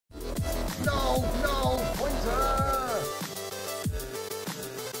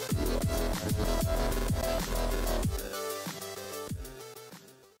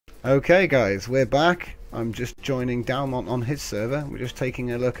Okay guys, we're back. I'm just joining Dalmont on his server. We're just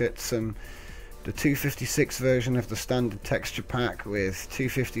taking a look at the 256 version of the standard texture pack with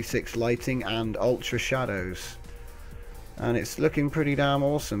 256 lighting and ultra shadows. And it's looking pretty damn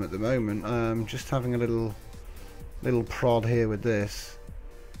awesome at the moment. Just having a little prod here with this.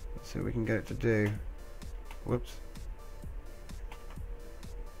 Let's see what we can get it to do. Whoops.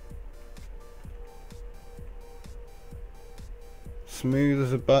 Smooth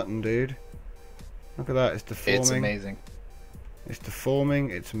as a button, dude. Look at that, it's deforming. It's amazing. It's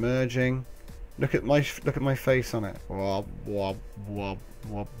deforming, it's merging. Look at my face on it. Wob, wob, wob,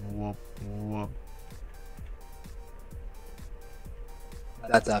 wob, wob, wob.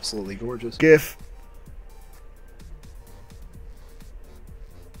 That's absolutely gorgeous. GIF.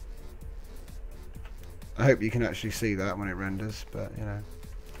 I hope you can actually see that when it renders, but you know.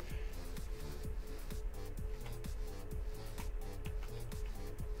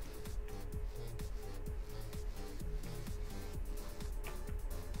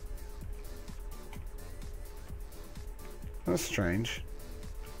 That's strange.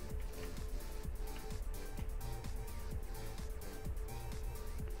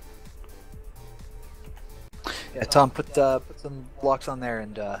 Yeah, Tom, put some blocks on there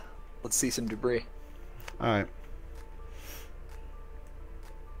and let's see some debris. All right.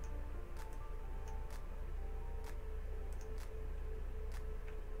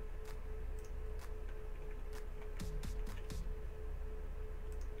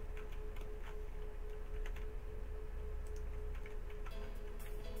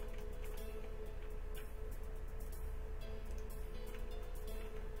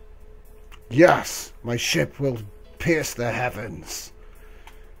 Yes, my ship will pierce the heavens.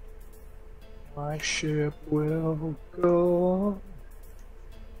 My ship will go.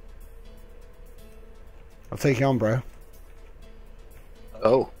 I'll take you on, bro.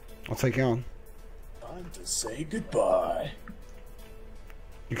 Oh. I'll take you on. Time to say goodbye.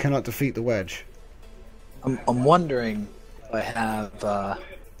 You cannot defeat the wedge. I'm wondering if I have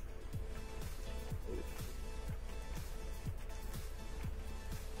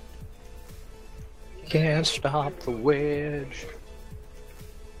Can't stop the wedge.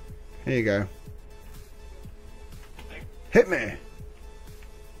 Here you go. Hit me.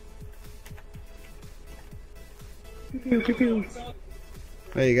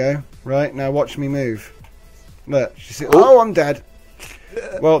 There you go. Right, now watch me move. Look, you see. Oh, I'm dead.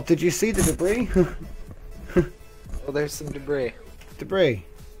 Well, did you see the debris? Oh, there's some debris. Debris.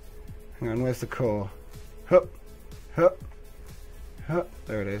 Hang on, where's the core? Hup. Hup. Hup.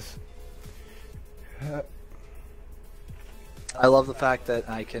 There it is. Hup. I love the fact that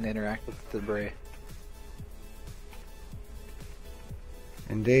I can interact with the debris.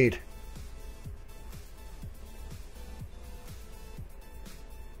 Indeed.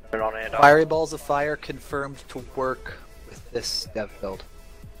 Fiery balls of fire confirmed to work with this dev build.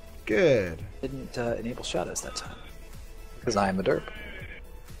 Good. Didn't enable shadows that time because I am a derp.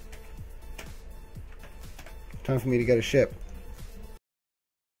 Time for me to get a ship.